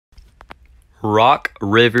Rock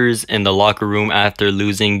Rivers in the locker room after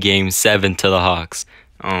losing Game 7 to the Hawks.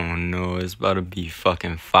 Oh no, it's about to be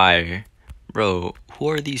fucking fire. Bro, who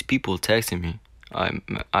are these people texting me?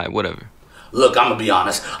 Whatever. Look, I'm gonna be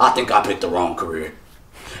honest. I think I picked the wrong career.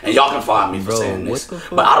 And y'all can find me for saying this.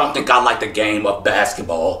 But I don't think I like the game of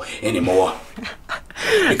basketball anymore.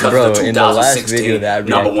 Because of the 2016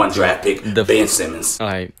 #1 draft pick, Ben Simmons.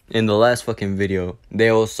 Alright, in the last fucking video, they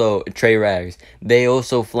also, Trey Rags, they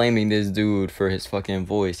also flaming this dude for his fucking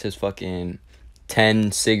voice. His fucking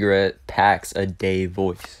 10 cigarette packs a day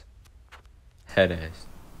voice. Head ass.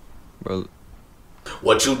 Bro.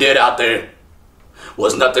 What you did out there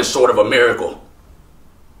was nothing short of a miracle.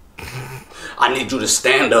 I need you to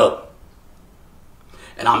stand up.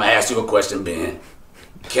 And I'm gonna ask you a question, Ben.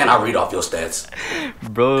 Can I read off your stats?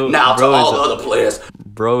 Bro, now to all the other players.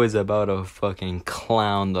 Bro is about to fucking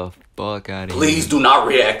clown the fuck out of here. Please do not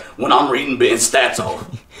react when I'm reading Ben's stats off.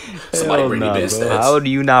 Somebody read me Ben's stats. How do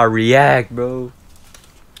you not react, bro?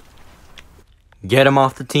 Get him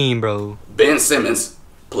off the team, bro. Ben Simmons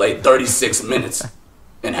played 36 minutes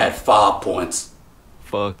and had 5 points.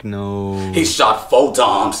 Fuck no. He shot 4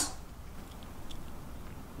 times.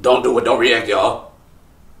 Don't do it. Don't react, y'all.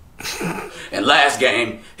 And last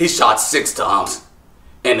game, he shot 6 times.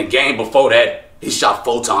 And the game before that, he shot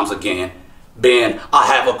 4 times again. Ben, I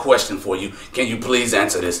have a question for you. Can you please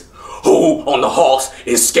answer this? Who on the Hawks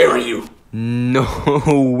is scaring you? No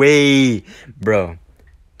way. Bro,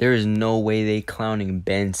 there is no way they clowning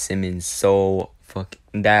Ben Simmons so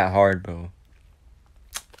fucking that hard, bro.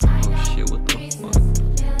 Oh shit, what the fuck?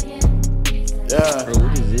 Yeah. Bro,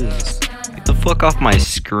 what is this? Get the fuck off my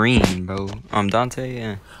screen, bro. I'm Dante,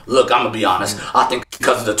 yeah. Look, I'm gonna be honest. I think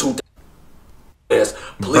because of the 2 players,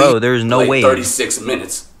 bro, there's no way. 36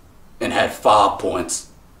 minutes and had 5 points.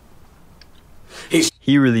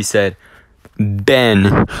 He really said,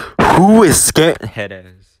 Ben, who is scared? Head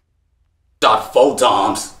ass. Shot 4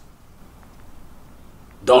 times.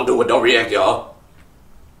 Don't do it. Don't react, y'all.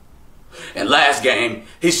 And last game,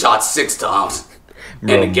 he shot 6 times.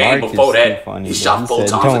 Bro, and the game before that, funny, he shot 4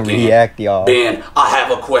 times don't again. React, y'all. Ben, I have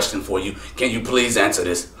a question for you. Can you please answer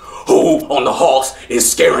this? Who on the Hawks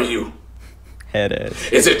is scaring you? Head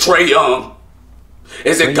ass. Is it Trae Young?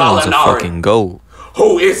 Is it Young's Kaale? A fucking goat.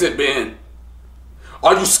 Who is it, Ben?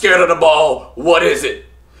 Are you scared of the ball? What is it?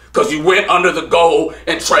 Because you went under the goal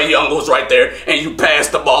and Trae Young was right there and you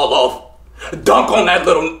passed the ball off. Dunk on that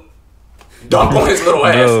little... Dunk on his little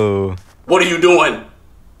ass. Bro. What are you doing?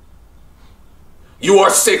 You are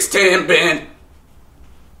 6'10", Ben.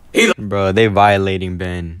 Bro, they violating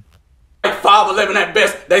Ben. Like 5'11" at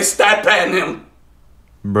best. They stat padding him.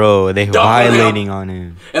 Bro, they violating on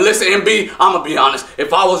him. And listen, MB, I'm gonna be honest.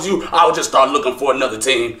 If I was you, I would just start looking for another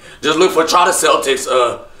team. Just try the Celtics.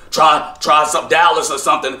 Try some Dallas or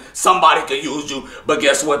something. Somebody could use you. But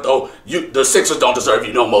guess what though? The Sixers don't deserve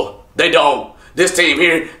you no more. They don't. This team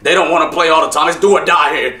here, they don't want to play all the time. It's do or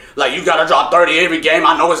die here. Like you gotta drop 30 every game.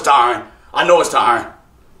 I know it's tiring. I know it's tiring.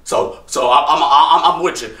 So I'm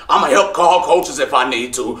with you. I'm gonna help call coaches if I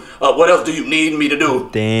need to. What else do you need me to do?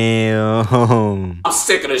 Damn. I'm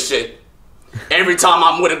sick of this shit. Every time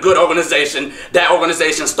I'm with a good organization, that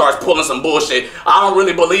organization starts pulling some bullshit. I don't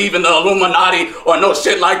really believe in the Illuminati or no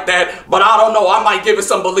shit like that, but I don't know. I might give it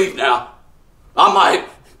some belief now. I might,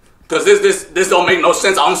 cause this don't make no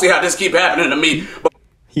sense. I don't see how this keep happening to me. But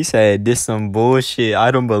he said, this some bullshit.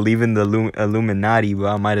 I don't believe in the Illuminati, but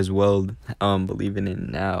I might as well believe in it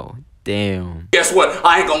now. Damn. Guess what?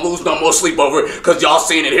 I ain't gonna lose no more sleep over it, because y'all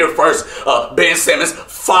seen it here first. Ben Simmons,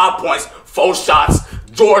 5 points, 4 shots.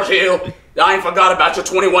 George Hill, I ain't forgot about your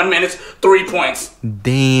 21 minutes, 3 points.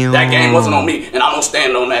 Damn. That game wasn't on me, and I'm gonna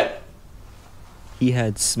stand on that. He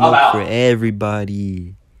had smoke for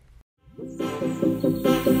everybody.